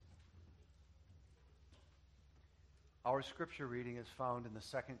Our scripture reading is found in the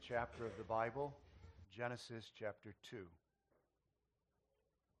second chapter of the Bible, Genesis chapter 2.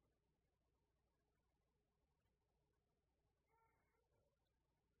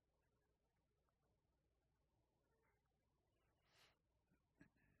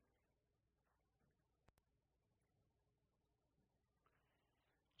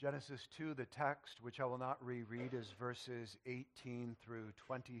 Genesis 2, the text, which I will not reread, is verses 18 through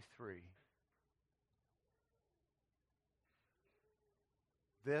 23.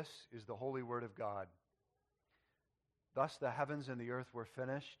 This is the holy word of God. Thus the heavens and the earth were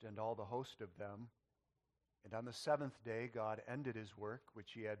finished, and all the host of them. And on the seventh day God ended his work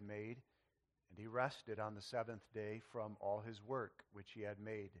which he had made, and he rested on the seventh day from all his work which he had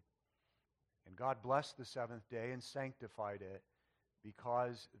made. And God blessed the seventh day and sanctified it,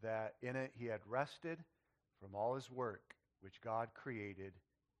 because that in it he had rested from all his work which God created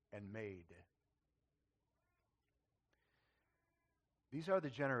and made. These are the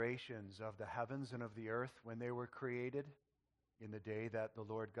generations of the heavens and of the earth when they were created, in the day that the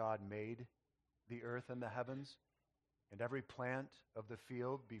Lord God made the earth and the heavens, and every plant of the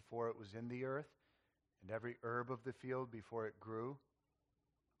field before it was in the earth, and every herb of the field before it grew.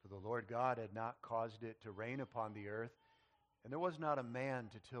 For the Lord God had not caused it to rain upon the earth, and there was not a man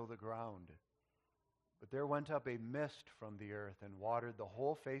to till the ground. But there went up a mist from the earth and watered the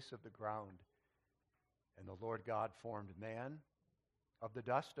whole face of the ground. And the Lord God formed man of the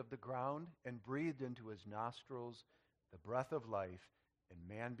dust of the ground and breathed into his nostrils the breath of life, and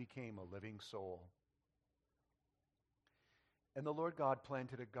man became a living soul. And the Lord God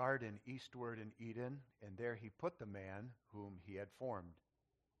planted a garden eastward in Eden, and there he put the man whom he had formed.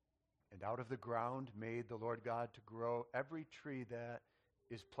 And out of the ground made the Lord God to grow every tree that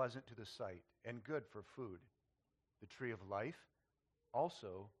is pleasant to the sight and good for food, the tree of life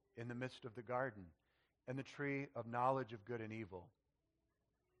also in the midst of the garden, and the tree of knowledge of good and evil.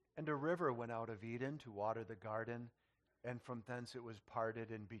 And a river went out of Eden to water the garden, and from thence it was parted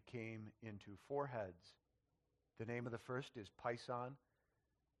and became into four heads. The name of the first is Pison.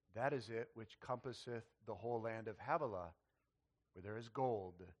 That is it which compasseth the whole land of Havilah, where there is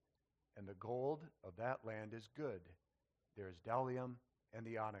gold. And the gold of that land is good. There is bdellium and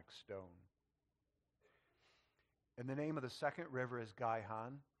the onyx stone. And the name of the second river is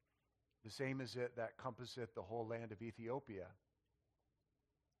Gihon. The same is it that compasseth the whole land of Ethiopia.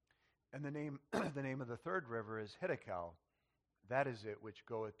 And the name of the third river is Hiddekel. That is it which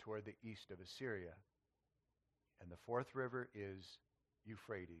goeth toward the east of Assyria. And the fourth river is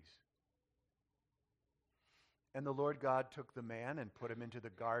Euphrates. And the Lord God took the man and put him into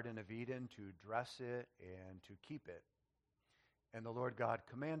the Garden of Eden to dress it and to keep it. And the Lord God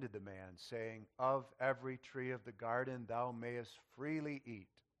commanded the man, saying, Of every tree of the garden thou mayest freely eat,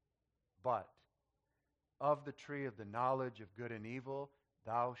 but of the tree of the knowledge of good and evil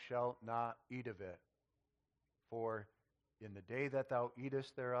thou shalt not eat of it. For in the day that thou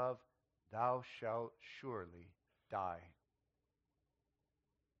eatest thereof, thou shalt surely die.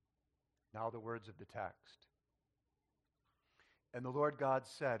 Now the words of the text. And the Lord God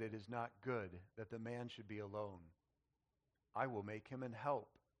said, It is not good that the man should be alone. I will make him an help,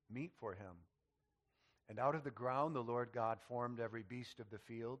 meet for him. And out of the ground the Lord God formed every beast of the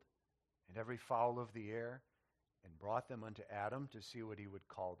field, and every fowl of the air, and brought them unto Adam to see what he would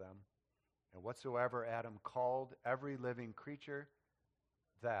call them. And whatsoever Adam called every living creature,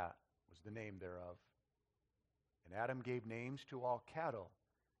 that was the name thereof. And Adam gave names to all cattle,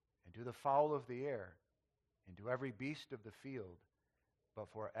 and to the fowl of the air, and to every beast of the field.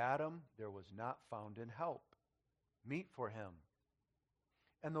 But for Adam there was not found an help, meet for him.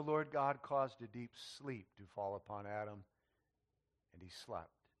 And the Lord God caused a deep sleep to fall upon Adam, and he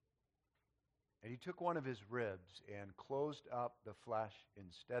slept. And he took one of his ribs, and closed up the flesh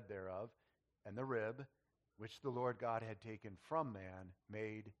instead thereof, and the rib, which the Lord God had taken from man,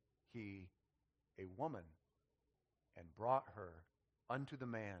 made he a woman, and brought her unto the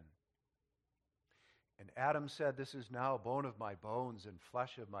man. And Adam said, This is now bone of my bones and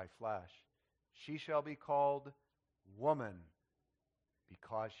flesh of my flesh. She shall be called woman,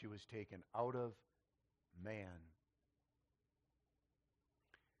 because she was taken out of man.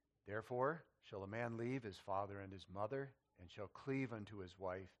 Therefore shall a man leave his father and his mother, and shall cleave unto his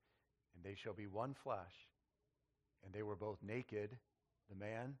wife, and they shall be one flesh. And they were both naked, the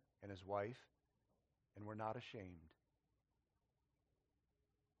man and his wife, and were not ashamed.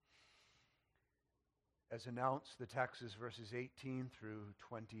 As announced, the text is verses 18 through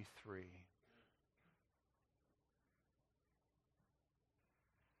 23.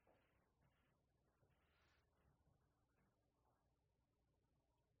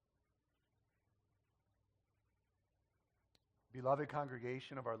 Beloved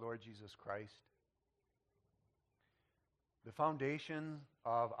congregation of our Lord Jesus Christ, the foundation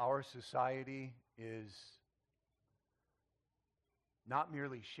of our society is not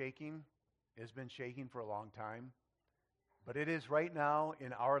merely shaking, it has been shaking for a long time, but it is right now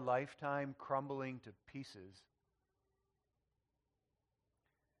in our lifetime crumbling to pieces.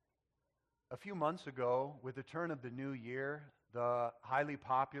 A few months ago, with the turn of the new year, the highly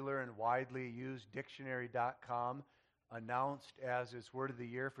popular and widely used dictionary.com announced as its word of the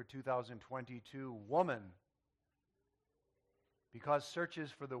year for 2022, woman. Because searches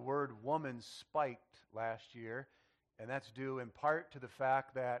for the word woman spiked last year, and that's due in part to the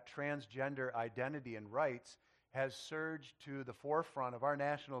fact that transgender identity and rights has surged to the forefront of our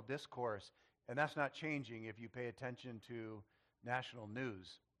national discourse, and that's not changing if you pay attention to national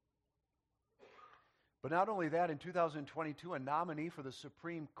news. But not only that, in 2022, a nominee for the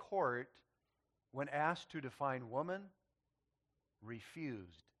Supreme Court, when asked to define woman,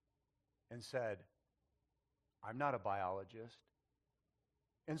 refused and said, I'm not a biologist.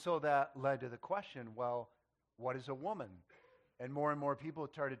 And so that led to the question, well, what is a woman? And more people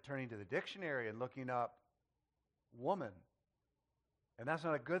started turning to the dictionary and looking up woman. And that's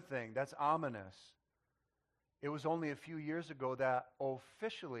not a good thing. That's ominous. It was only a few years ago that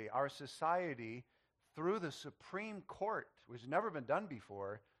officially our society, through the Supreme Court, which has never been done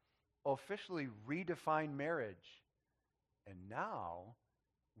before, officially redefined marriage. And now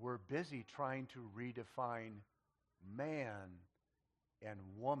we're busy trying to redefine man and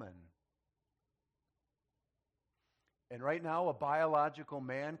woman. And right now, a biological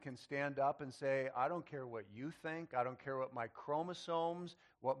man can stand up and say, I don't care what you think. I don't care what my chromosomes,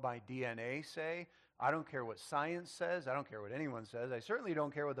 what my DNA say. I don't care what science says. I don't care what anyone says. I certainly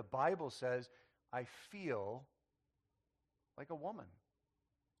don't care what the Bible says. I feel like a woman.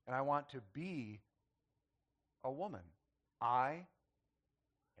 And I want to be a woman. I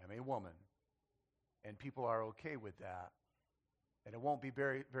am a woman. And people are okay with that. And it won't be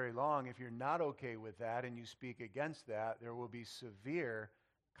very, very long. If you're not okay with that and you speak against that, there will be severe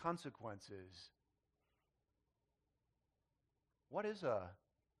consequences. What is a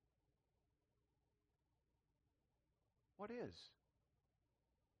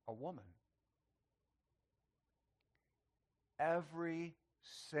woman? Every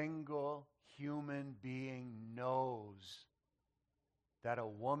single human being knows that a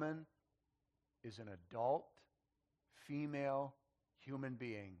woman is an adult, female human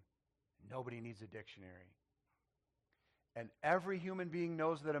being. Nobody needs a dictionary. And every human being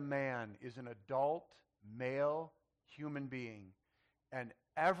knows that a man is an adult, male human being. And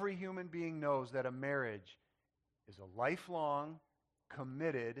every human being knows that a marriage is a lifelong,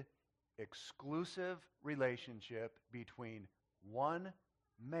 committed, exclusive relationship between one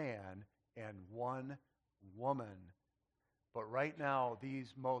man and one woman. But right now,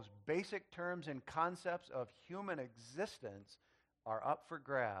 these most basic terms and concepts of human existence are up for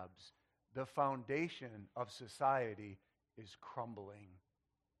grabs. The foundation of society is crumbling.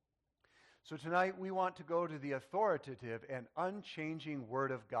 So tonight we want to go to the authoritative and unchanging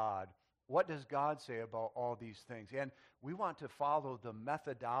Word of God. What does God say about all these things? And we want to follow the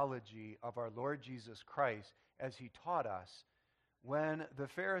methodology of our Lord Jesus Christ as he taught us. When the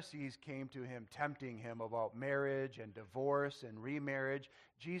Pharisees came to him, tempting him about marriage and divorce and remarriage,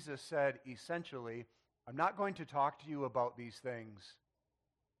 Jesus said essentially, I'm not going to talk to you about these things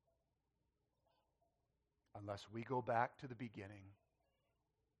unless we go back to the beginning.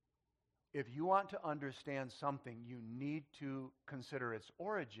 If you want to understand something, you need to consider its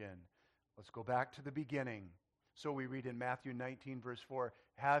origin. Let's go back to the beginning. So we read in Matthew 19, verse 4,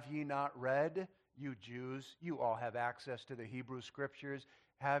 have ye not read, you Jews, you all have access to the Hebrew Scriptures,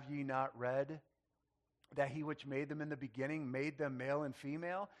 have ye not read that he which made them in the beginning made them male and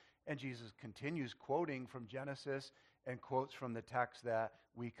female? And Jesus continues quoting from Genesis and quotes from the text that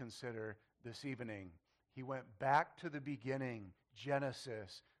we consider this evening. He went back to the beginning,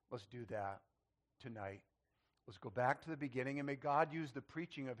 Genesis. Let's do that tonight. Let's go back to the beginning, and may God use the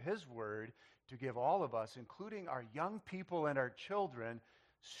preaching of his word to give all of us, including our young people and our children,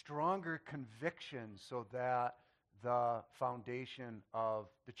 stronger convictions so that the foundation of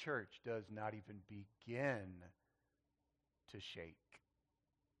the church does not even begin to shake.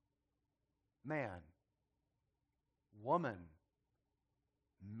 Man, woman,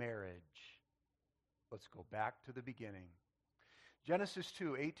 marriage. Let's go back to the beginning. Genesis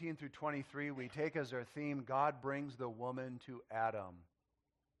 2, 18 through 23, we take as our theme, God brings the woman to Adam.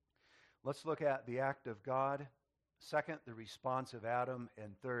 Let's look at the act of God. Second, the response of Adam.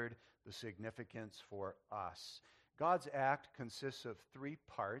 And third, the significance for us. God's act consists of three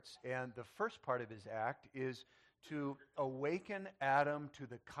parts, and the first part of his act is to awaken Adam to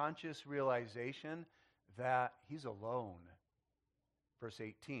the conscious realization that he's alone. Verse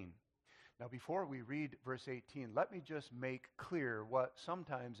 18. Now, before we read verse 18, let me just make clear what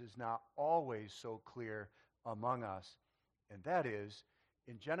sometimes is not always so clear among us, and that is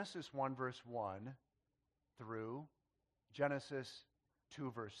in Genesis 1, verse 1 through Genesis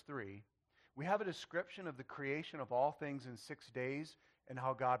 2, verse 3, we have a description of the creation of all things in 6 days and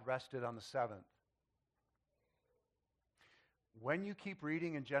how God rested on the seventh. When you keep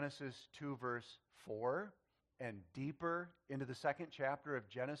reading in Genesis 2, verse 4, and deeper into the second chapter of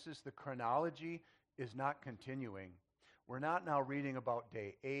Genesis, the chronology is not continuing. We're not now reading about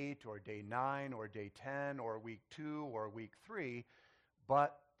day 8 or day 9 or day 10 or week 2 or week 3,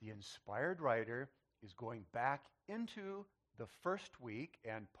 but the inspired writer is going back into the first week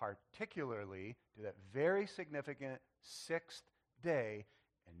and particularly to that very significant sixth day,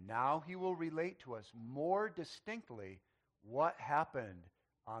 and now he will relate to us more distinctly what happened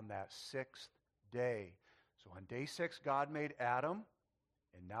on that sixth day. So on day 6, God made Adam,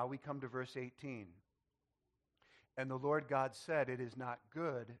 and now we come to verse 18. And the Lord God said, "It is not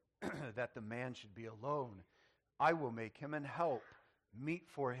good that the man should be alone. I will make him an help, meet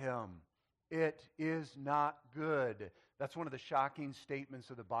for him." It is not good. That's one of the shocking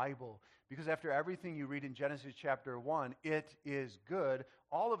statements of the Bible, because after everything you read in Genesis chapter 1, it is good.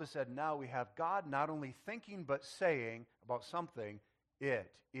 All of a sudden now we have God not only thinking but saying about something,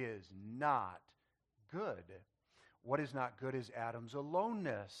 it is not good. What is not good is Adam's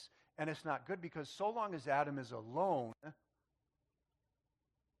aloneness. And it's not good because so long as Adam is alone,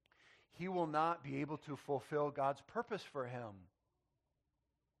 he will not be able to fulfill God's purpose for him.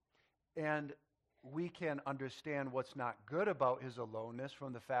 And we can understand what's not good about his aloneness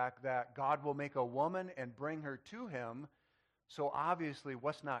from the fact that God will make a woman and bring her to him. So obviously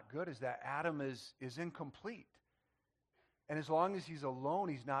what's not good is that Adam is incomplete. And as long as he's alone,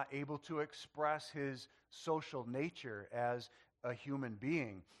 he's not able to express his social nature as a human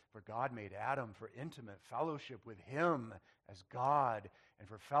being. For God made Adam for intimate fellowship with him as God and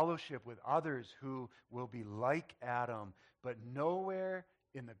for fellowship with others who will be like Adam. But nowhere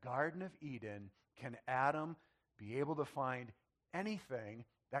in the Garden of Eden can Adam be able to find anything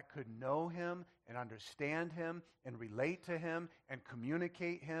that could know him and understand him and relate to him and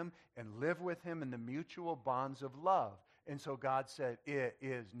communicate him and live with him in the mutual bonds of love. And so God said, it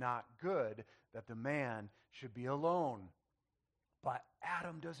is not good that the man should be alone. But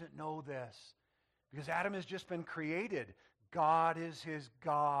Adam doesn't know this because Adam has just been created. God is his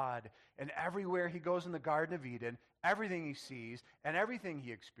God. And everywhere he goes in the Garden of Eden, everything he sees and everything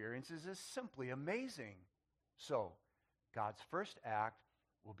he experiences is simply amazing. So God's first act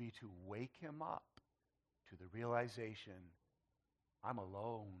will be to wake him up to the realization, I'm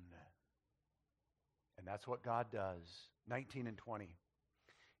alone. And that's what God does. 19 and 20.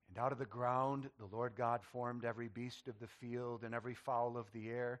 And out of the ground the Lord God formed every beast of the field and every fowl of the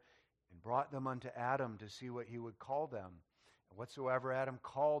air, and brought them unto Adam to see what he would call them. And whatsoever Adam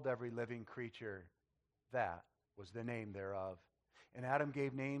called every living creature, that was the name thereof. And Adam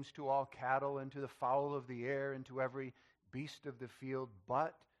gave names to all cattle, and to the fowl of the air, and to every beast of the field.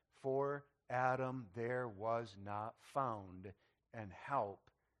 But for Adam there was not found an help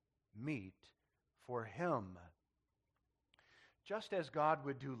meet for him. Just as God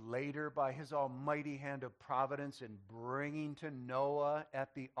would do later by his almighty hand of providence in bringing to Noah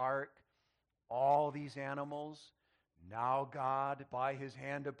at the ark all these animals, now God, by his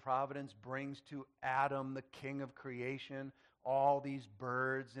hand of providence, brings to Adam, the king of creation, all these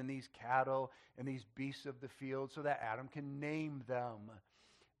birds and these cattle and these beasts of the field so that Adam can name them.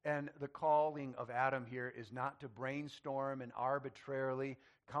 And the calling of Adam here is not to brainstorm and arbitrarily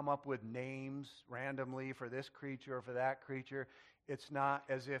come up with names randomly for this creature or for that creature. It's not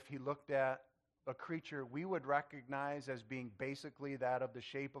as if he looked at a creature we would recognize as being basically that of the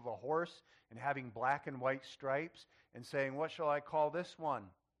shape of a horse and having black and white stripes and saying, what shall I call this one?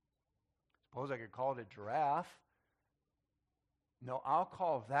 Suppose I could call it a giraffe. No, I'll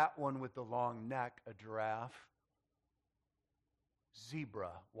call that one with the long neck a giraffe.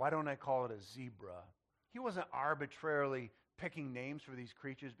 Zebra. Why don't I call it a zebra? He wasn't arbitrarily picking names for these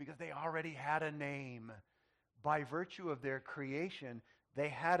creatures because they already had a name. By virtue of their creation, they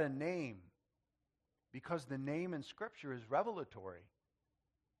had a name because the name in Scripture is revelatory.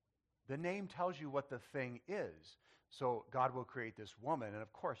 The name tells you what the thing is. So God will create this woman, and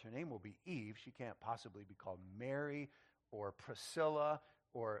of course her name will be Eve. She can't possibly be called Mary or Priscilla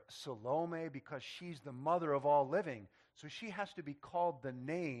or Salome because she's the mother of all living. So she has to be called the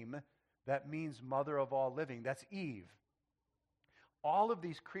name that means mother of all living. That's Eve. All of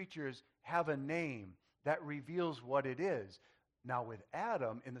these creatures have a name, that reveals what it is. Now with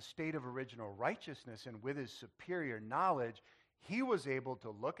Adam, in the state of original righteousness and with his superior knowledge, he was able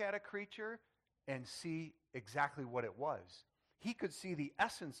to look at a creature and see exactly what it was. He could see the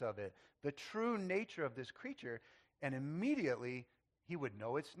essence of it, the true nature of this creature, and immediately he would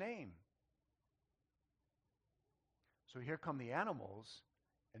know its name. So here come the animals,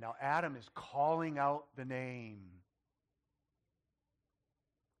 and now Adam is calling out the name.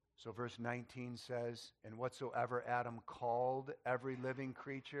 So verse 19 says, and whatsoever Adam called every living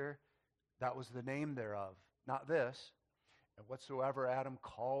creature, that was the name thereof. Not this. And whatsoever Adam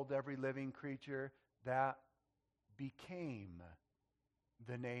called every living creature, that became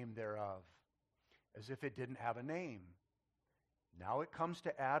the name thereof. As if it didn't have a name. Now it comes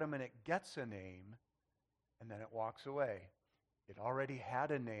to Adam and it gets a name, and then it walks away. It already had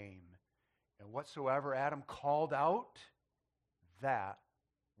a name. And whatsoever Adam called out, that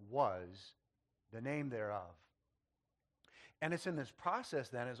was the name thereof. And it's in this process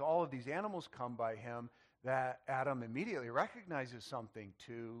then, as all of these animals come by him, that Adam immediately recognizes something.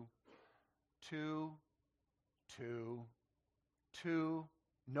 Two.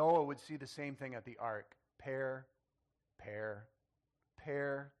 Noah would see the same thing at the ark. Pair,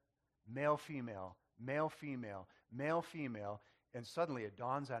 male, female, male, female, male, female. And suddenly it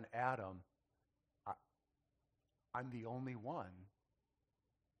dawns on Adam, I'm the only one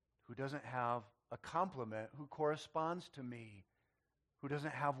who doesn't have a complement, who corresponds to me, who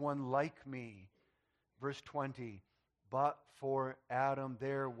doesn't have one like me. Verse 20, but for Adam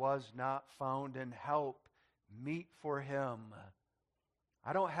there was not found an help meet for him.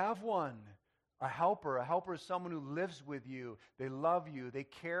 I don't have one. A helper. A helper is someone who lives with you. They love you. They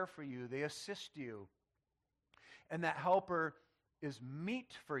care for you. They assist you. And that helper is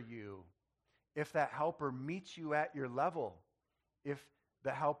meet for you if that helper meets you at your level. If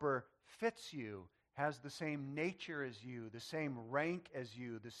the helper fits you, has the same nature as you, the same rank as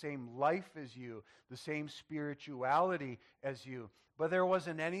you, the same life as you, the same spirituality as you. But there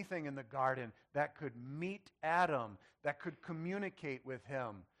wasn't anything in the garden that could meet Adam, that could communicate with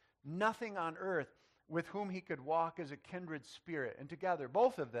him. Nothing on earth with whom he could walk as a kindred spirit. And together,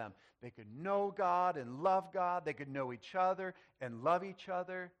 both of them, they could know God and love God. They could know each other and love each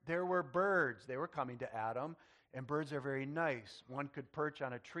other. There were birds. They were coming to Adam. And birds are very nice. One could perch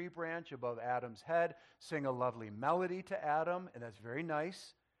on a tree branch above Adam's head, sing a lovely melody to Adam, and that's very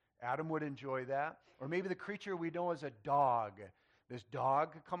nice. Adam would enjoy that. Or maybe the creature we know as a dog. This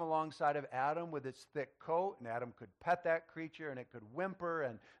dog could come alongside of Adam with its thick coat, and Adam could pet that creature, and it could whimper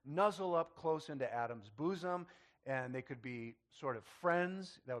and nuzzle up close into Adam's bosom, and they could be sort of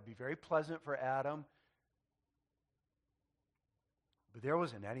friends. That would be very pleasant for Adam. But there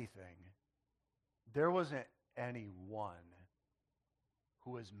wasn't anything. There wasn't anyone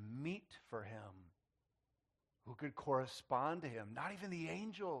who was meet for him, who could correspond to him. Not even the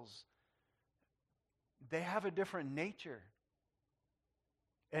angels. They have a different nature.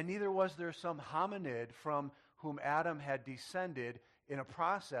 And neither was there some hominid from whom Adam had descended in a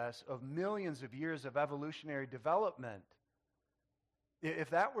process of millions of years of evolutionary development. If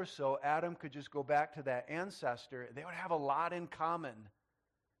that were so, Adam could just go back to that ancestor. They would have a lot in common.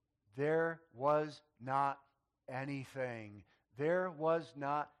 There was not anything. There was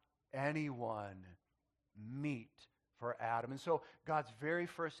not anyone meet for Adam. And so God's very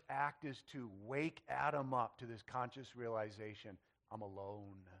first act is to wake Adam up to this conscious realization, I'm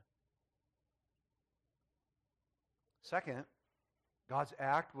alone. Second, God's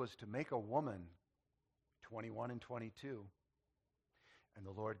act was to make a woman, 21 and 22. And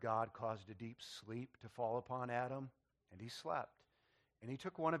the Lord God caused a deep sleep to fall upon Adam, and he slept. And he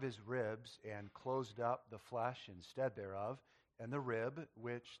took one of his ribs and closed up the flesh instead thereof, and the rib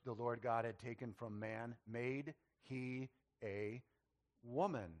which the Lord God had taken from man made he a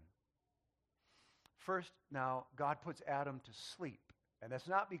woman. First, now, God puts Adam to sleep. And that's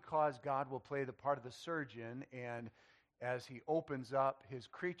not because God will play the part of the surgeon, and as he opens up his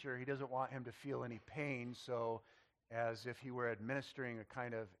creature, he doesn't want him to feel any pain, so as if he were administering a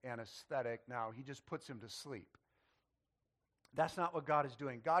kind of anesthetic, now he just puts him to sleep. That's not what God is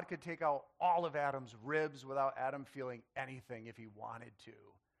doing. God could take out all of Adam's ribs without Adam feeling anything if he wanted to.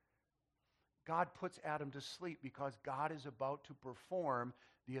 God puts Adam to sleep because God is about to perform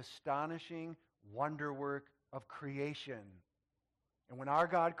the astonishing wonder work of creation. And when our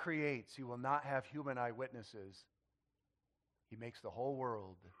God creates, he will not have human eyewitnesses. He makes the whole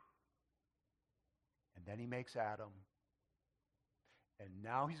world. And then he makes Adam. And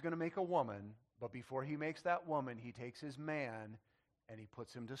now he's going to make a woman. But before he makes that woman, he takes his man and he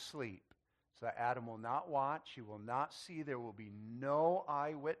puts him to sleep. So that Adam will not watch, he will not see, there will be no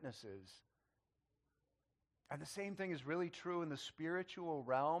eyewitnesses. And the same thing is really true in the spiritual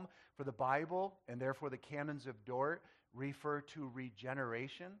realm, for the Bible, and therefore the canons of Dort refer to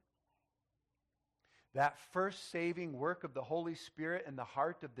regeneration. That first saving work of the Holy Spirit in the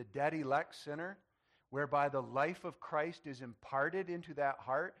heart of the dead elect sinner, whereby the life of Christ is imparted into that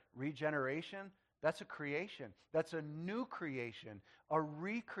heart, regeneration, that's a creation. That's a new creation, a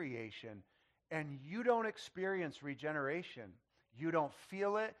recreation. And you don't experience regeneration. You don't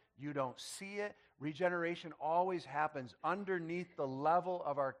feel it. You don't see it. Regeneration always happens underneath the level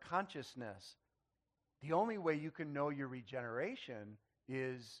of our consciousness. The only way you can know your regeneration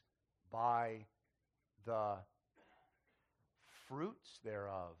is by the fruits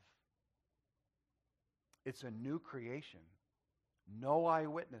thereof. It's a new creation. No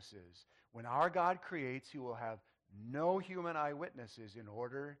eyewitnesses. When our God creates, he will have no human eyewitnesses in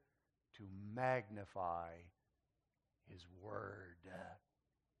order to magnify his word,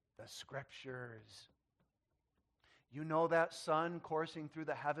 the scriptures. You know that sun coursing through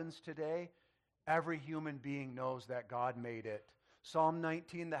the heavens today? Every human being knows that God made it. Psalm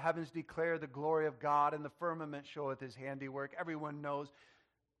 19, the heavens declare the glory of God, and the firmament showeth his handiwork. Everyone knows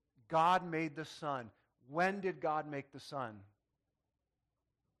God made the sun. When did God make the sun?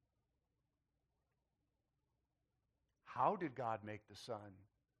 How did God make the sun?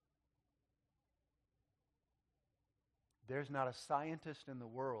 There's not a scientist in the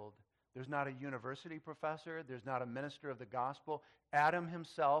world. There's not a university professor. There's not a minister of the gospel. Adam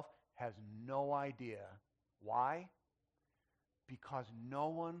himself has no idea. Why? Because no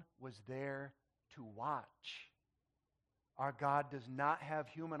one was there to watch. Our God does not have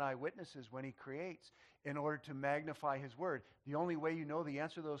human eyewitnesses when he creates in order to magnify his word. The only way you know the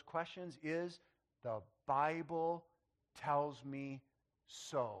answer to those questions is the Bible tells me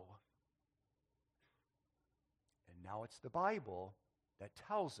so. And now it's the Bible that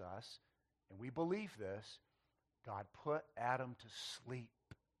tells us, and we believe this, God put Adam to sleep.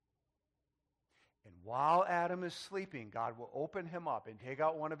 And while Adam is sleeping, God will open him up and take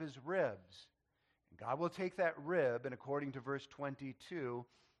out one of his ribs. And God will take that rib, and according to verse 22,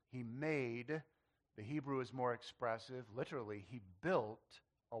 he made, the Hebrew is more expressive, literally, he built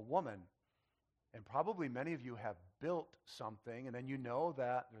a woman. And probably many of you have built something, and then you know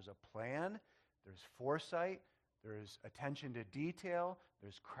that there's a plan, there's foresight, there's attention to detail,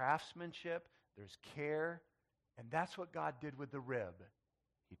 there's craftsmanship, there's care. And that's what God did with the rib.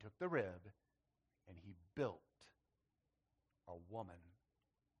 He took the rib and he built a woman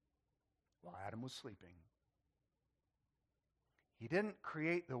while Adam was sleeping. He didn't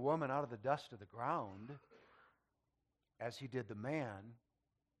create the woman out of the dust of the ground as he did the man.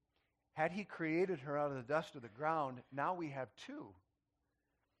 Had he created her out of the dust of the ground, now we have two.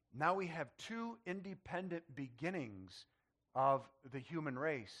 Now we have two independent beginnings of the human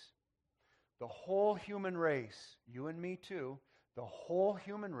race. The whole human race, you and me too, the whole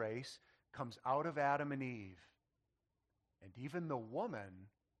human race comes out of Adam and Eve. And even the woman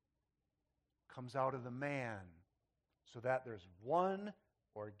comes out of the man, so that there's one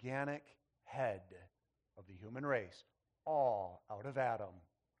organic head of the human race, all out of Adam.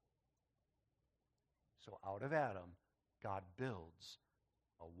 So out of Adam, God builds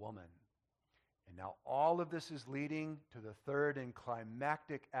a woman. And now all of this is leading to the third and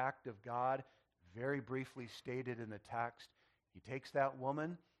climactic act of God, very briefly stated in the text. He takes that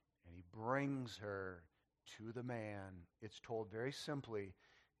woman and he brings her to the man. It's told very simply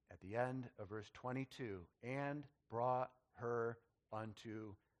at the end of verse 22, and brought her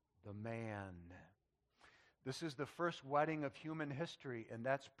unto the man. This is the first wedding of human history, and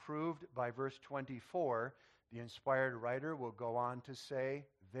that's proved by verse 24. The inspired writer will go on to say,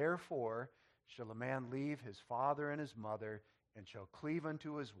 therefore shall a man leave his father and his mother, and shall cleave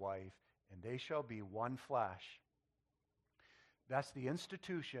unto his wife, and they shall be one flesh. That's the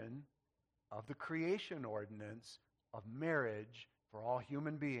institution of the creation ordinance of marriage for all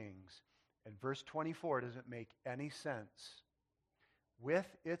human beings. And verse 24 doesn't make any sense. With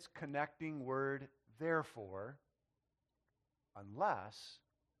its connecting word, therefore, unless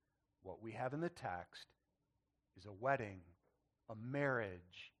what we have in the text is a wedding, a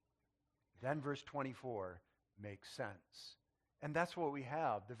marriage. Then verse 24 makes sense. And that's what we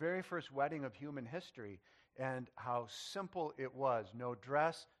have, the very first wedding of human history, and how simple it was. No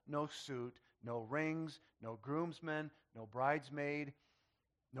dress, no suit, no rings, no groomsmen, no bridesmaid,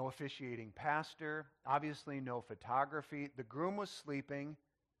 no officiating pastor, obviously no photography. The groom was sleeping.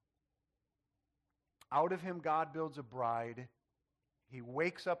 Out of him, God builds a bride. He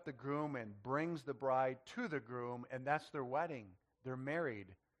wakes up the groom and brings the bride to the groom, and that's their wedding. They're married,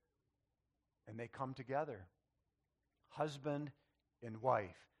 and they come together, husband and wife.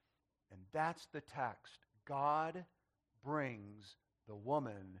 And that's the text. God brings the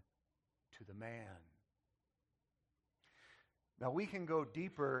woman to the man. Now, we can go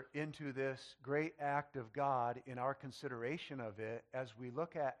deeper into this great act of God in our consideration of it as we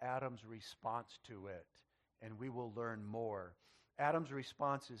look at Adam's response to it, and we will learn more. Adam's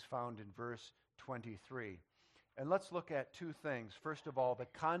response is found in verse 23. And let's look at two things. First of all, the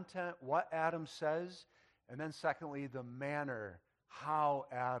content, what Adam says, and then secondly, the manner, how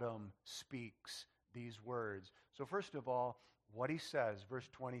Adam speaks these words. So first of all, what he says, verse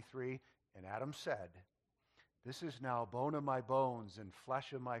 23, and Adam said, "This is now bone of my bones and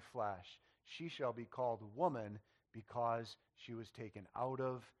flesh of my flesh. She shall be called woman because she was taken out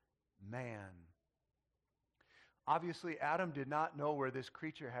of man." Obviously, Adam did not know where this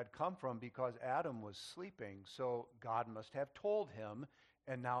creature had come from because Adam was sleeping. So God must have told him.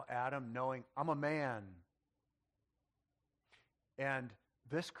 And now Adam, knowing, I'm a man. And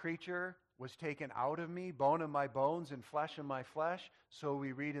this creature was taken out of me, bone of my bones and flesh of my flesh. So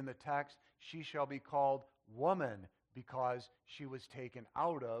we read in the text, she shall be called woman because she was taken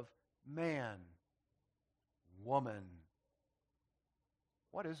out of man. Woman.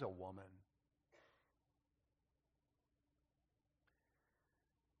 What is a woman?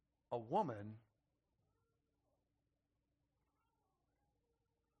 A woman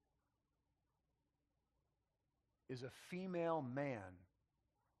is a female man.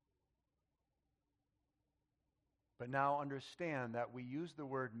 But now understand that we use the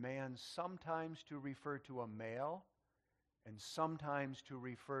word man sometimes to refer to a male and sometimes to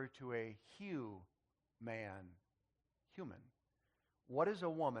refer to a man, human. What is a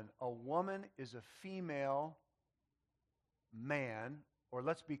woman? A woman is a female man, or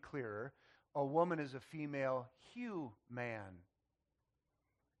let's be clearer, a woman is a female man.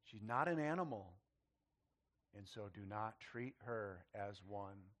 She's not an animal, and so do not treat her as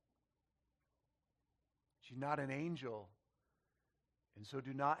one. She's not an angel, and so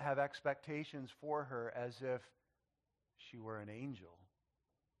do not have expectations for her as if she were an angel.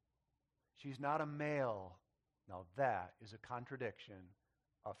 She's not a male. Now that is a contradiction.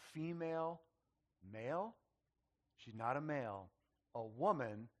 A female male? She's not a male. A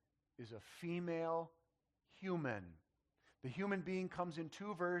woman is a female human. The human being comes in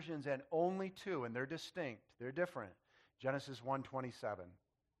two versions and only two, and they're distinct. They're different. Genesis 1:27.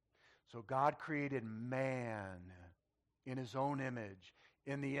 So God created man in his own image.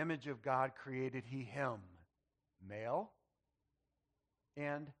 In the image of God created he him. Male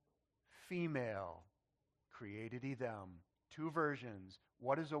and female created he them. Two versions.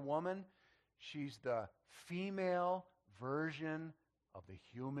 What is a woman? She's the female version of the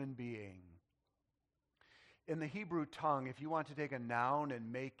human being. In the Hebrew tongue, if you want to take a noun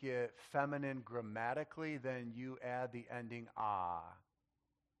and make it feminine grammatically, then you add the ending ah.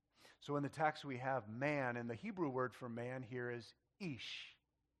 So in the text we have man, and the Hebrew word for man here is ish.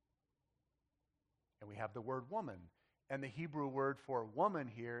 And we have the word woman. And the Hebrew word for woman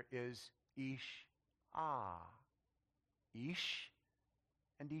here is ish-ah. Ish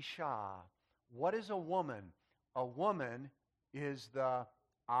and isha. What is a woman? A woman is the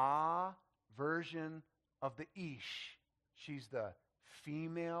ah version of the ish. She's the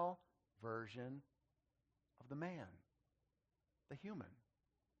female version of the man, the human.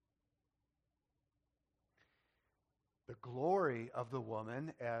 The glory of the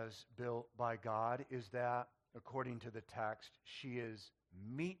woman, as built by God, is that, according to the text, she is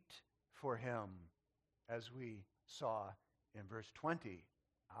meat for him, as we saw in verse 20.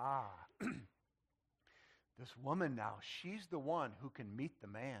 This woman now, she's the one who can meet the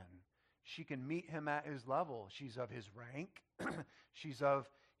man. She can meet him at his level. She's of his rank. She's of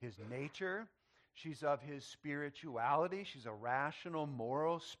his nature. She's of his spirituality. She's a rational,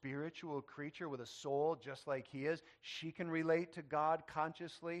 moral, spiritual creature with a soul just like he is. She can relate to God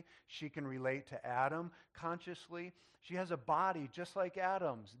consciously. She can relate to Adam consciously. She has a body just like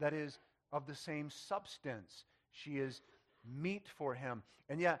Adam's that is of the same substance. She is meat for him.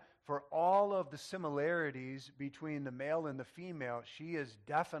 And yet, for all of the similarities between the male and the female, she is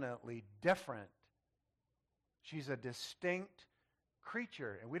definitely different. She's a distinct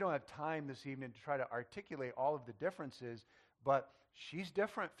creature. And we don't have time this evening to try to articulate all of the differences, but she's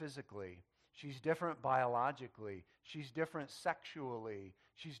different physically. She's different biologically. She's different sexually.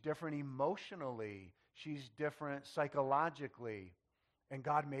 She's different emotionally. She's different psychologically. And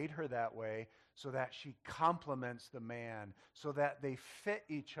God made her that way so that she complements the man, so that they fit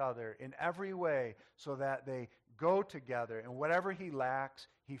each other in every way, so that they go together. And whatever he lacks,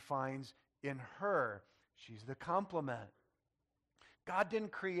 he finds in her. She's the complement. God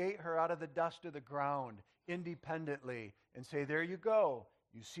didn't create her out of the dust of the ground independently and say, there you go.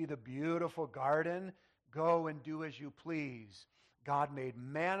 You see the beautiful garden? Go and do as you please. God made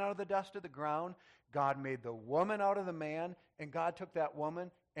man out of the dust of the ground. God made the woman out of the man. And God took that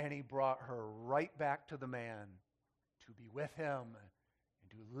woman and he brought her right back to the man to be with him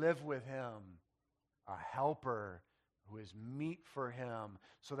and to live with him. A helper who is meet for him,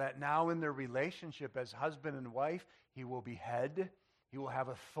 so that now in their relationship as husband and wife, he will be head, he will have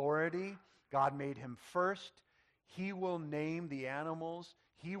authority. God made him first. He will name the animals,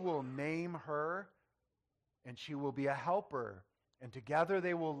 he will name her, and she will be a helper. And together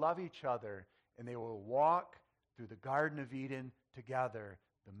they will love each other, and they will walk through the Garden of Eden together,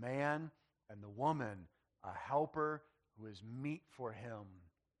 the man and the woman, a helper who is meet for him.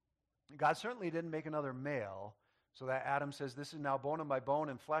 God certainly didn't make another male, so that Adam says, this is now bone of my bone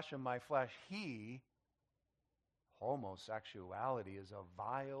and flesh of my flesh. Homosexuality is a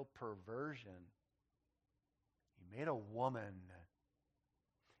vile perversion. He made a woman,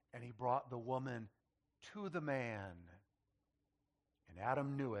 and he brought the woman to the man, and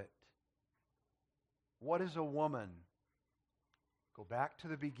Adam knew it. What is a woman? Go back to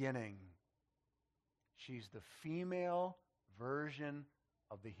the beginning. She's the female version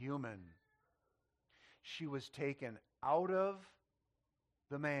of the human. She was taken out of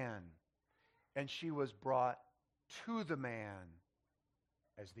the man, and she was brought to the man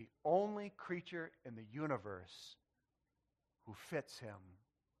as the only creature in the universe who fits him.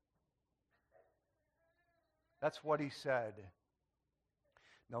 That's what he said.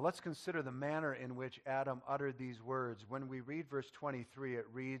 Now let's consider the manner in which Adam uttered these words. When we read verse 23, it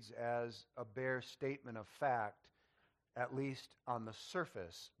reads as a bare statement of fact, at least on the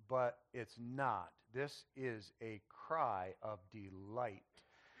surface, but it's not. This is a cry of delight.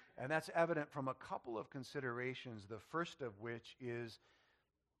 And that's evident from a couple of considerations, the first of which is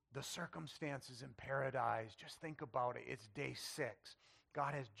the circumstances in paradise. Just think about it. It's day 6.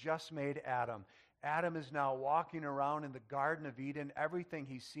 God has just made Adam. Adam is now walking around in the Garden of Eden. Everything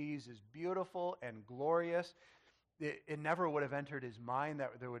he sees is beautiful and glorious. It never would have entered his mind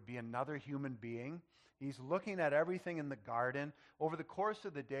that there would be another human being. He's looking at everything in the garden. Over the course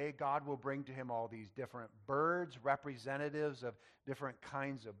of the day, God will bring to him all these different birds, representatives of different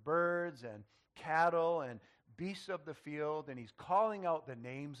kinds of birds and cattle and beasts of the field, and he's calling out the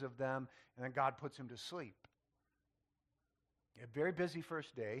names of them, and then God puts him to sleep. A very busy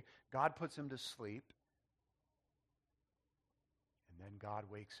first day. God puts him to sleep, and then God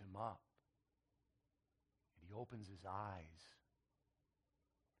wakes him up, and he opens his eyes.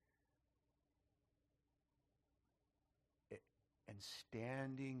 And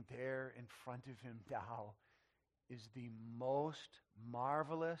standing there in front of him now is the most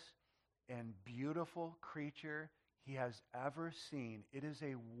marvelous and beautiful creature he has ever seen. It is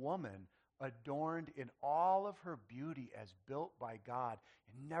a woman adorned in all of her beauty as built by God,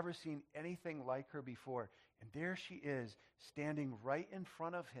 and never seen anything like her before. And there she is, standing right in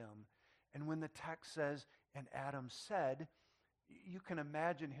front of him. And when the text says, and Adam said, you can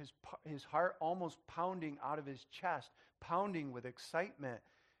imagine his heart almost pounding out of his chest, pounding with excitement.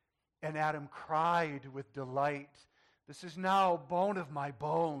 And Adam cried with delight, this is now bone of my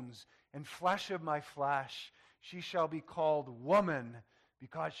bones and flesh of my flesh. She shall be called woman,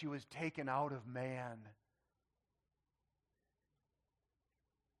 because she was taken out of man.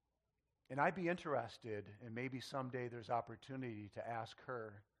 And I'd be interested, and maybe someday there's opportunity to ask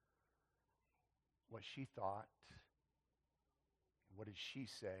her what she thought. What did she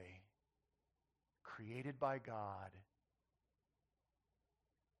say? Created by God,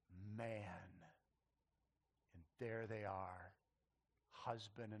 man. And there they are,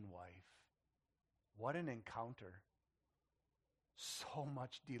 husband and wife. What an encounter. So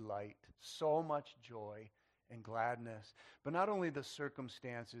much delight, so much joy and gladness. But not only the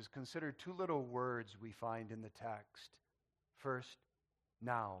circumstances, consider two little words we find in the text. First,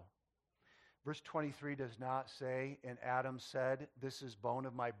 now. Verse 23 does not say, and Adam said, this is bone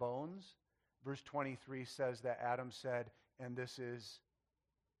of my bones. Verse 23 says that Adam said, and this is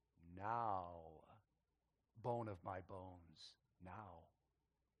now bone of my bones. Now.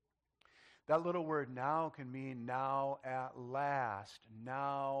 That little word now can mean now at last,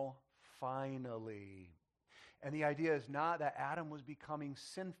 now finally. And the idea is not that Adam was becoming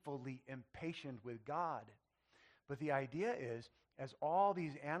sinfully impatient with God. But the idea is, as all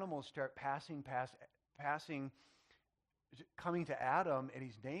these animals start coming to Adam, and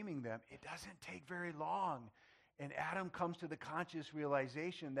he's naming them, it doesn't take very long. And Adam comes to the conscious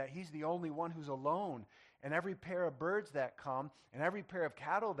realization that he's the only one who's alone. And every pair of birds that come, and every pair of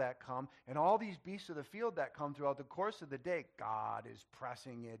cattle that come, and all these beasts of the field that come throughout the course of the day, God is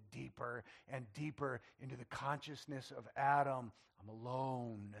pressing it deeper and deeper into the consciousness of Adam. I'm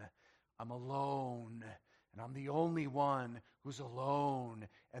alone. I'm alone, and I'm the only one who's alone.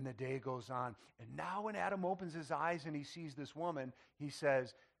 And the day goes on. And now when Adam opens his eyes and he sees this woman, he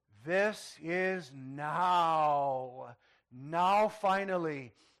says, this is now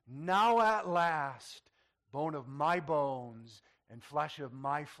finally, now at last, bone of my bones and flesh of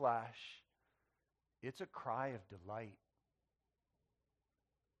my flesh. It's a cry of delight.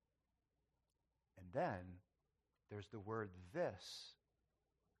 And then there's the word this,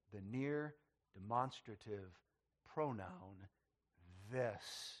 the near demonstrative pronoun,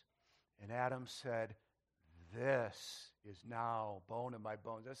 this. And Adam said, this is now bone of my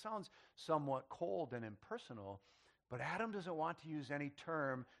bones. That sounds somewhat cold and impersonal, but Adam doesn't want to use any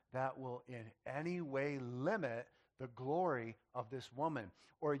term that will in any way limit the glory of this woman,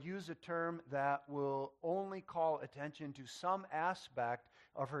 or use a term that will only call attention to some aspect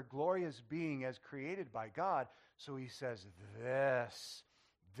of her glorious being as created by God. So he says,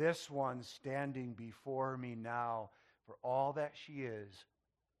 this one standing before me now, for all that she is,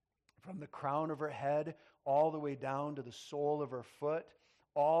 from the crown of her head all the way down to the sole of her foot,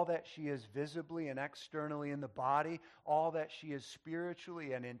 all that she is visibly and externally in the body, all that she is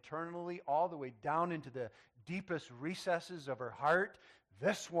spiritually and internally, all the way down into the deepest recesses of her heart,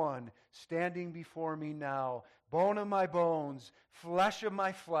 this one standing before me now, bone of my bones, flesh of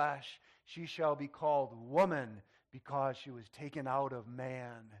my flesh, she shall be called woman because she was taken out of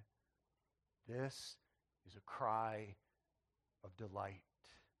man. This is a cry of delight.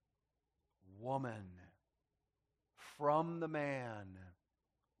 Woman from the man,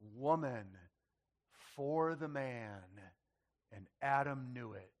 woman for the man, and Adam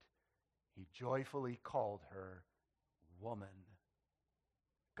knew it. He joyfully called her woman.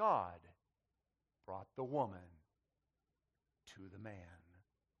 God brought the woman to the man.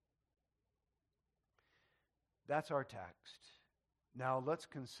 That's our text. Now let's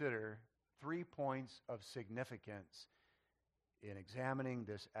consider 3 points of significance in examining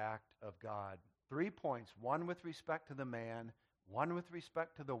this act of God. 3 points, one with respect to the man, one with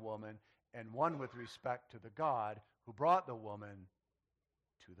respect to the woman, and one with respect to the God who brought the woman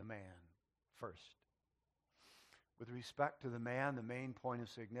to the man. First, with respect to the man, the main point of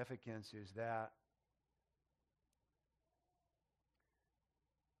significance is that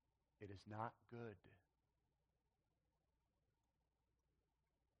it is not good.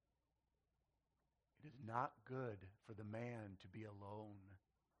 It is not good for the man to be alone.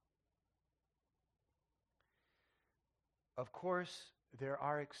 Of course, there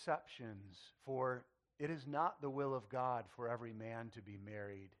are exceptions, for it is not the will of God for every man to be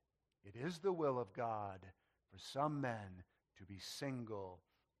married. It is the will of God for some men to be single,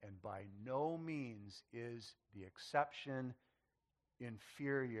 and by no means is the exception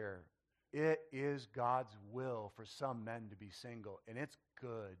inferior. It is God's will for some men to be single, and it's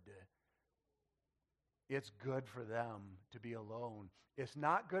good. It's good for them to be alone. It's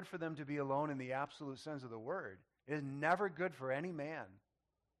not good for them to be alone in the absolute sense of the word. It is never good for any man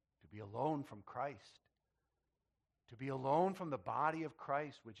to be alone from Christ, to be alone from the body of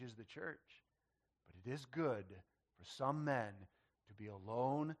Christ, which is the church. But it is good for some men to be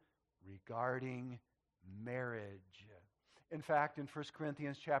alone regarding marriage. In fact, in 1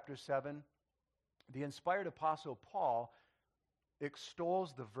 Corinthians chapter 7, the inspired apostle Paul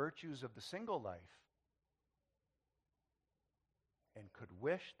extols the virtues of the single life and could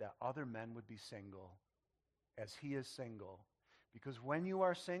wish that other men would be single as he is single. Because when you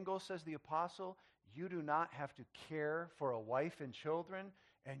are single, says the apostle, you do not have to care for a wife and children,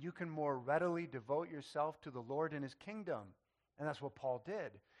 and you can more readily devote yourself to the Lord and his kingdom. And that's what Paul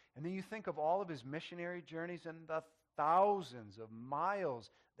did. And then you think of all of his missionary journeys and the thousands of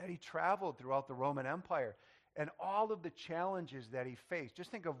miles that he traveled throughout the Roman Empire and all of the challenges that he faced.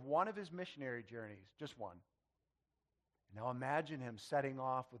 Just think of one of his missionary journeys, just one. Now imagine him setting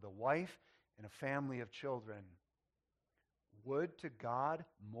off with a wife and a family of children. Would to God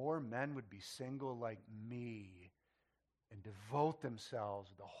more men would be single like me and devote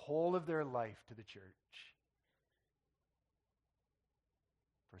themselves the whole of their life to the church.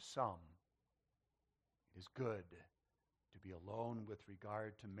 For some, it is good to be alone with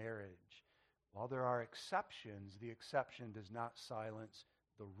regard to marriage. While there are exceptions, the exception does not silence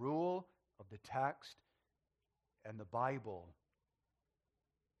the rule of the text and the Bible.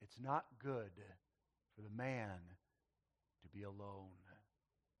 It's not good for the man to be alone.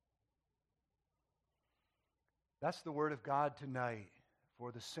 That's the word of God tonight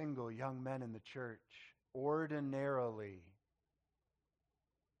for the single young men in the church. Ordinarily,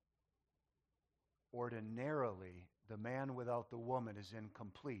 the man without the woman is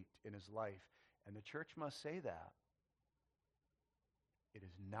incomplete in his life. And the church must say that. It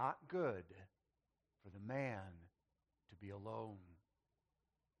is not good for the man to be alone.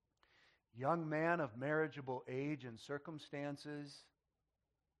 Young man of marriageable age and circumstances,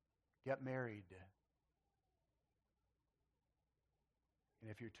 get married. And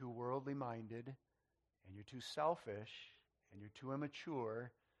if you're too worldly minded, and you're too selfish, and you're too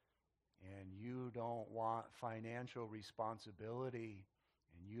immature, and you don't want financial responsibility,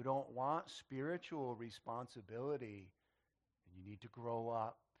 and you don't want spiritual responsibility, and you need to grow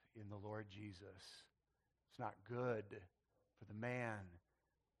up in the Lord Jesus. It's not good for the man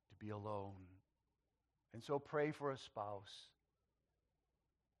to be alone. And so pray for a spouse.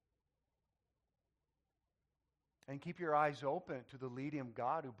 And keep your eyes open to the leading of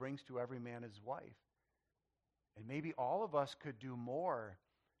God who brings to every man his wife. And maybe all of us could do more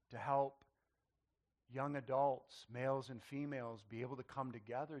to help young adults, males and females, be able to come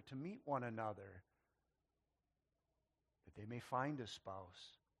together to meet one another, that they may find a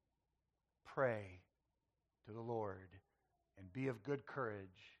spouse. Pray to the Lord and be of good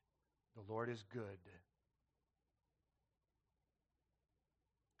courage. The Lord is good.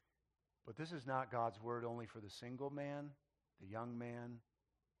 But this is not God's word only for the single man, the young man.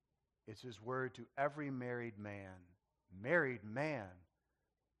 It's his word to every married man. Married man,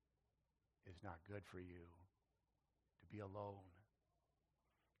 it's not good for you to be alone.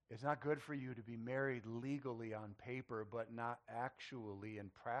 It's not good for you to be married legally on paper, but not actually in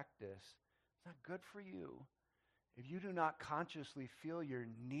practice. It's not good for you. If you do not consciously feel your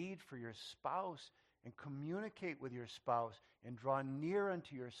need for your spouse and communicate with your spouse and draw near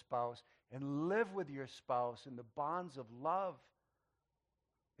unto your spouse and live with your spouse in the bonds of love,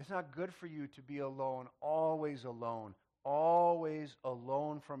 it's not good for you to be alone, always alone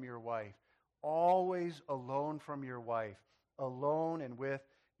from your wife, always alone from your wife, alone and with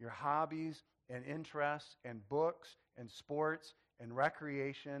your hobbies and interests and books and sports and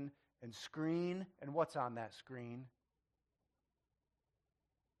recreation and screen. And what's on that screen?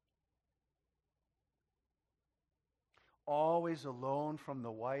 Always alone from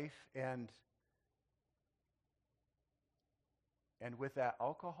the wife and with that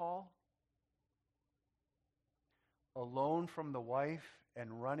alcohol. Alone from the wife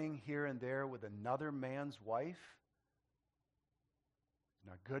and running here and there with another man's wife. It's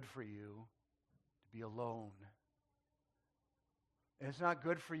not good for you to be alone. And it's not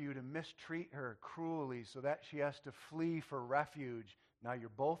good for you to mistreat her cruelly so that she has to flee for refuge. Now you're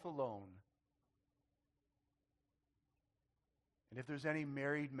both alone. And if there's any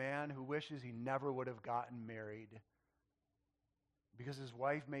married man who wishes he never would have gotten married because his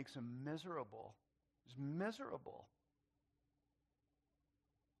wife makes him miserable, he's miserable.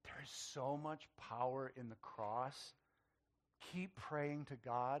 There is so much power in the cross. Keep praying to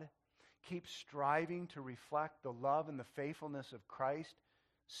God. Keep striving to reflect the love and the faithfulness of Christ.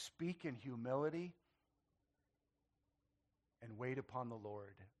 Speak in humility and wait upon the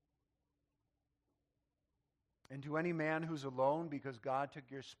Lord. And to any man who's alone because God took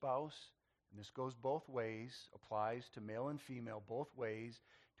your spouse, and this goes both ways, applies to male and female, both ways.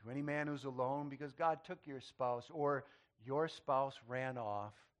 To any man who's alone because God took your spouse, or your spouse ran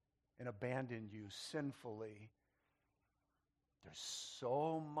off and abandoned you sinfully. There's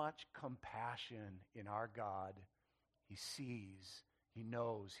so much compassion in our God. He sees, He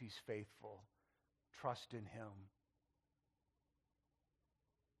knows, He's faithful. Trust in Him.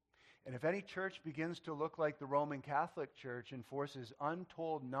 And if any church begins to look like the Roman Catholic Church and forces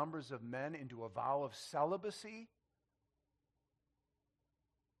untold numbers of men into a vow of celibacy,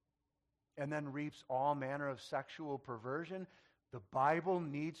 and then reaps all manner of sexual perversion, the Bible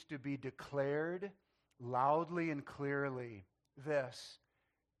needs to be declared loudly and clearly. This,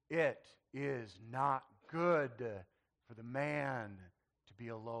 it is not good for the man to be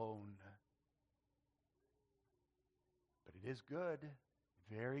alone. But it is good,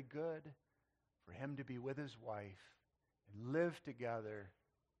 very good, for him to be with his wife and live together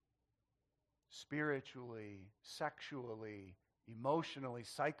spiritually, sexually, emotionally,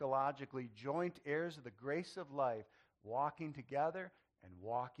 psychologically, joint heirs of the grace of life, walking together and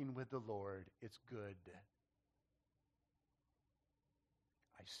walking with the Lord. It's good.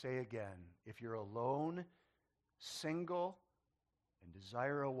 I say again, if you're alone, single, and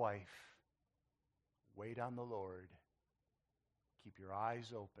desire a wife, wait on the Lord. Keep your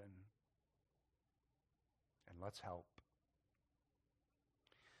eyes open, and let's help.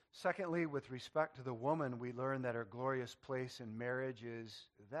 Secondly, with respect to the woman, we learn that her glorious place in marriage is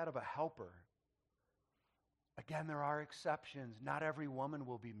that of a helper. Again, there are exceptions. Not every woman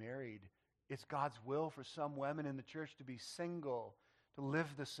will be married. It's God's will for some women in the church to be single, to live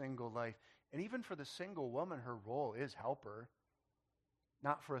the single life. And even for the single woman, her role is helper.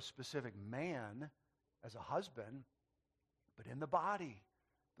 not for a specific man as a husband, but in the body.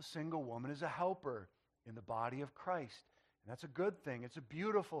 The single woman is a helper in the body of Christ. And that's a good thing. It's a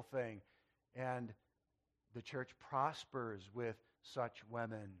beautiful thing. And the church prospers with such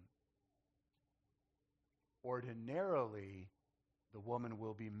women. Ordinarily, the woman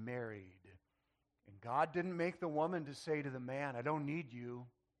will be married. And God didn't make the woman to say to the man, I don't need you.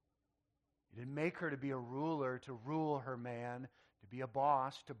 He didn't make her to be a ruler, to rule her man, to be a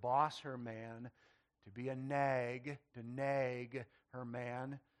boss, to boss her man, to be a nag, to nag her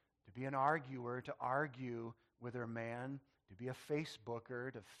man, to be an arguer, to argue with her man, to be a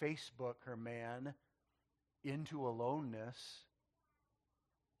Facebooker, to Facebook her man into aloneness.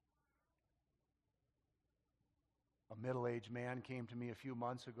 A middle-aged man came to me a few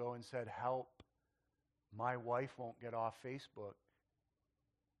months ago and said, help, my wife won't get off Facebook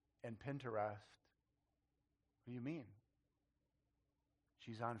and Pinterest. What do you mean?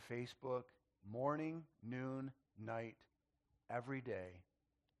 She's on Facebook morning, noon, night, every day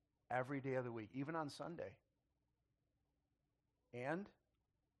of the week, even on Sunday. And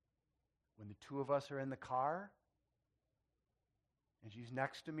when the two of us are in the car and she's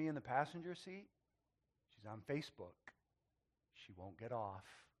next to me in the passenger seat, she's on Facebook. She won't get off.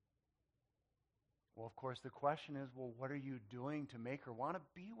 Well, of course, the question is, well, what are you doing to make her want to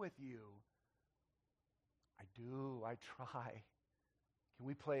be with you? I do. I try. Can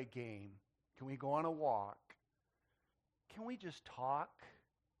we play a game? Can we go on a walk? Can we just talk?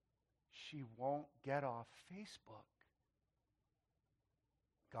 She won't get off Facebook.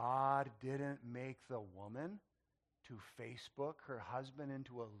 God didn't make the woman to Facebook her husband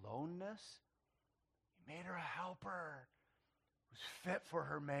into aloneness. He made her a helper who's fit for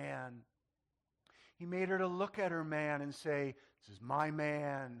her man. He made her to look at her man and say, this is my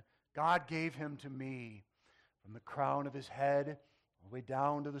man. God gave him to me. From the crown of his head all the way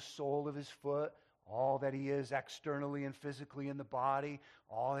down to the sole of his foot, all that he is externally and physically in the body,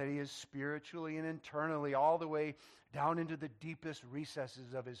 all that he is spiritually and internally, all the way down into the deepest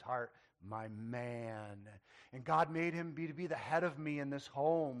recesses of his heart, my man. And God made him to be the head of me in this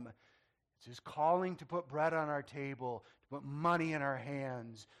home. It's his calling to put bread on our table, to put money in our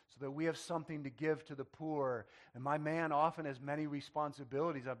hands, so that we have something to give to the poor. And my man often has many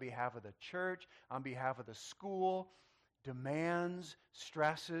responsibilities on behalf of the church, on behalf of the school, demands,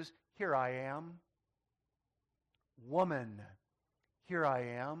 stresses. Here I am. Woman, here I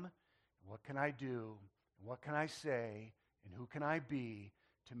am. What can I do? What can I say? And who can I be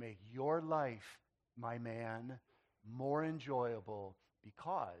to make your life, my man, more enjoyable?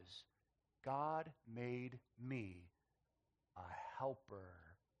 Because God made me a helper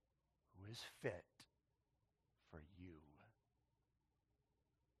who is fit for you.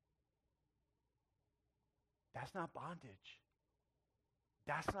 That's not bondage.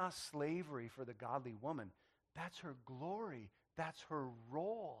 That's not slavery for the godly woman. That's her glory. That's her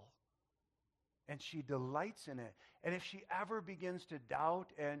role. And she delights in it. And if she ever begins to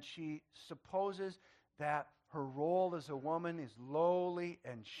doubt and she supposes that her role as a woman is lowly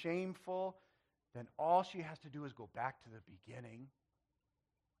and shameful, then all she has to do is go back to the beginning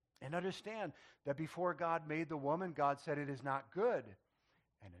and understand that before God made the woman, God said it is not good.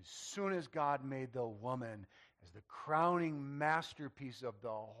 And as soon as God made the woman as the crowning masterpiece of the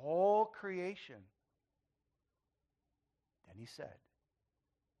whole creation, then he said,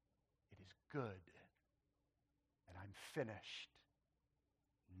 it is good, and I'm finished.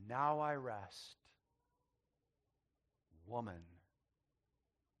 Now I rest. Woman.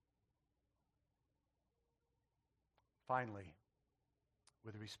 Finally,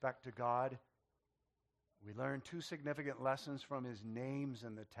 with respect to God, we learn two significant lessons from his names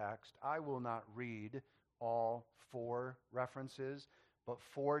in the text. I will not read all 4 references, but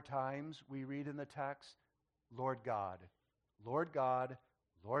 4 times we read in the text, Lord God, Lord God,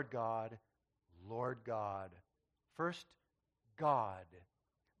 Lord God, Lord God. First, God.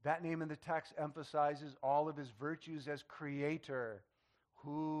 That name in the text emphasizes all of his virtues as creator,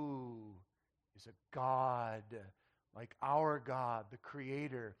 who is a God, like our God, the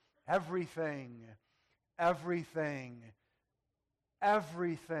creator. Everything, everything,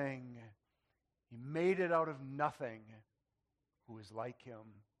 everything. He made it out of nothing, who is like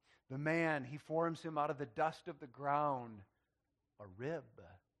him. The man, he forms him out of the dust of the ground. A rib.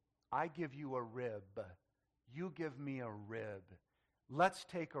 I give you a rib. You give me a rib. Let's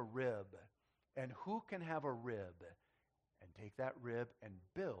take a rib. And who can have a rib and take that rib and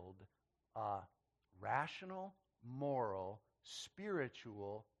build a rational, moral,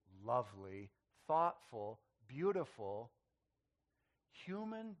 spiritual, lovely, thoughtful, beautiful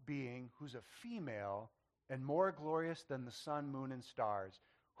human being who's a female and more glorious than the sun, moon, and stars.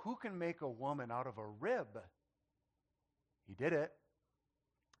 Who can make a woman out of a rib? He did it.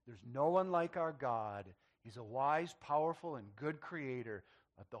 There's no one like our God. He's a wise, powerful, and good creator.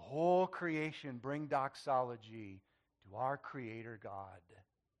 Let the whole creation bring doxology to our Creator God.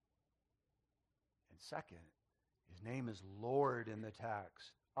 And second, his name is Lord in the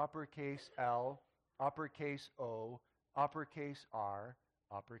text. Uppercase L, uppercase O, uppercase R,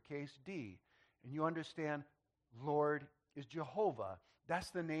 uppercase D. And you understand, Lord is Jehovah.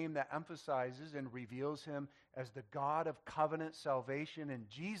 That's the name that emphasizes and reveals him as the God of covenant salvation in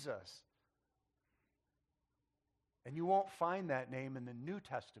Jesus. And you won't find that name in the New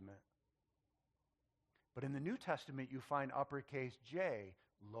Testament. But in the New Testament, you find uppercase J,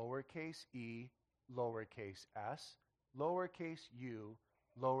 lowercase e, lowercase s, lowercase u,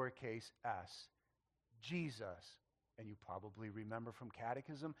 lowercase s. Jesus. And you probably remember from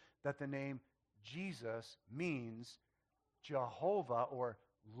catechism that the name Jesus means Jehovah, or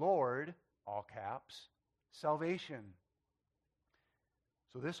Lord, all caps, salvation.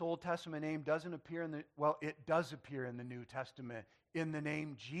 So this Old Testament name doesn't appear it does appear in the New Testament in the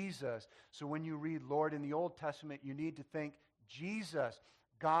name Jesus. So when you read Lord in the Old Testament, you need to think Jesus,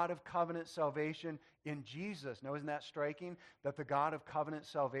 God of covenant salvation in Jesus. Now, isn't that striking that the God of covenant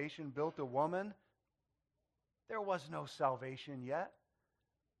salvation built a woman? There was no salvation yet.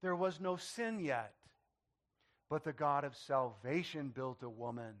 There was no sin yet. But the God of salvation built a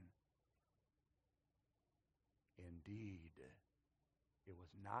woman. Indeed, it was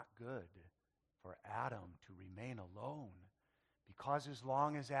not good for Adam to remain alone, because as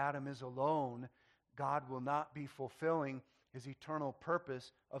long as Adam is alone, God will not be fulfilling his eternal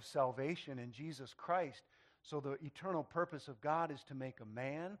purpose of salvation in Jesus Christ. So the eternal purpose of God is to make a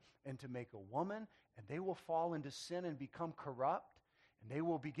man and to make a woman, and they will fall into sin and become corrupt, and they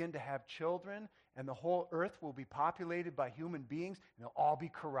will begin to have children, and the whole earth will be populated by human beings, and they'll all be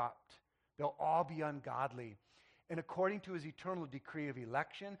corrupt. They'll all be ungodly. And according to his eternal decree of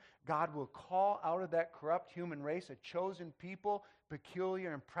election, God will call out of that corrupt human race a chosen people,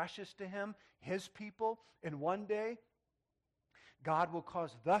 peculiar and precious to him, his people. And one day, God will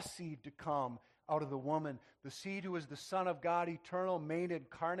cause the seed to come out of the woman, the seed who is the Son of God, eternal, made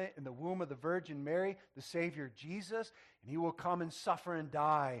incarnate in the womb of the Virgin Mary, the Savior Jesus. And he will come and suffer and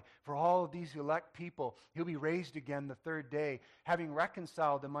die for all of these elect people. He'll be raised again the third day, having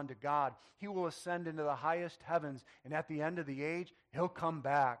reconciled them unto God. He will ascend into the highest heavens, and at the end of the age, he'll come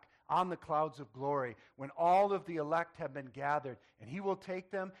back on the clouds of glory, when all of the elect have been gathered, and he will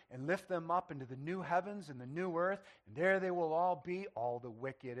take them and lift them up into the new heavens and the new earth, and there they will all be. All the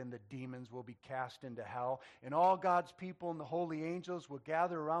wicked and the demons will be cast into hell, and all God's people and the holy angels will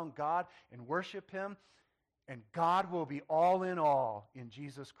gather around God and worship him, and God will be all in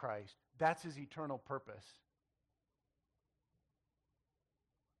Jesus Christ. That's his eternal purpose.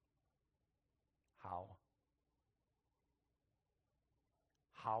 How?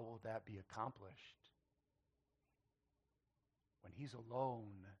 How will that be accomplished? When he's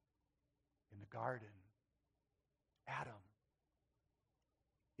alone in the garden. Adam,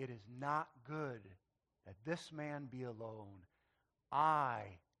 it is not good that this man be alone. I,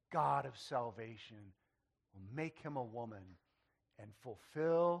 God of salvation, will make him a woman and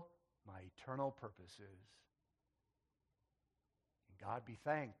fulfill my eternal purposes. And God be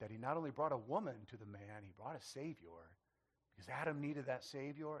thanked that he not only brought a woman to the man, he brought a Savior. Because Adam needed that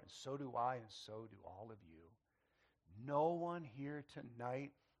Savior, and so do I, and so do all of you. No one here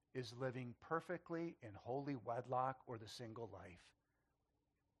tonight is living perfectly in holy wedlock or the single life.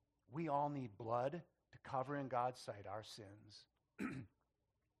 We all need blood to cover in God's sight our sins.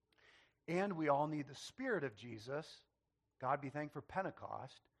 And we all need the Spirit of Jesus. God be thanked for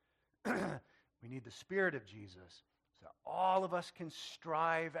Pentecost. We need the Spirit of Jesus. So all of us can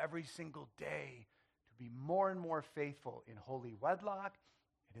strive every single day to be more and more faithful in holy wedlock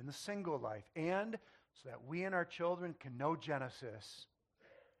and in the single life. And so that we and our children can know Genesis.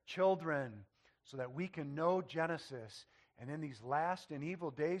 Children, so that we can know Genesis. And in these last and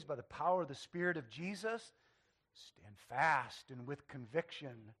evil days, by the power of the Spirit of Jesus, stand fast and with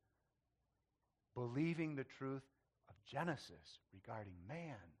conviction, believing the truth of Genesis regarding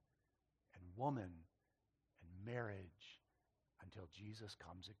man and woman and marriage until Jesus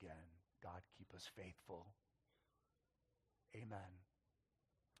comes again. God, keep us faithful. Amen.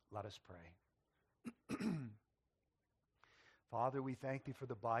 Let us pray. Father, we thank thee for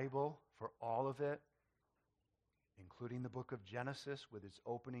the Bible, for all of it, including the book of Genesis with its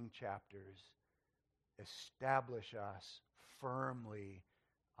opening chapters. Establish us firmly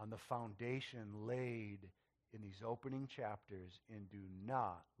on the foundation laid in these opening chapters, and do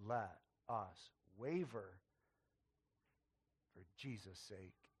not let us waver. For Jesus'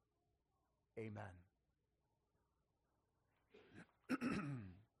 sake, amen.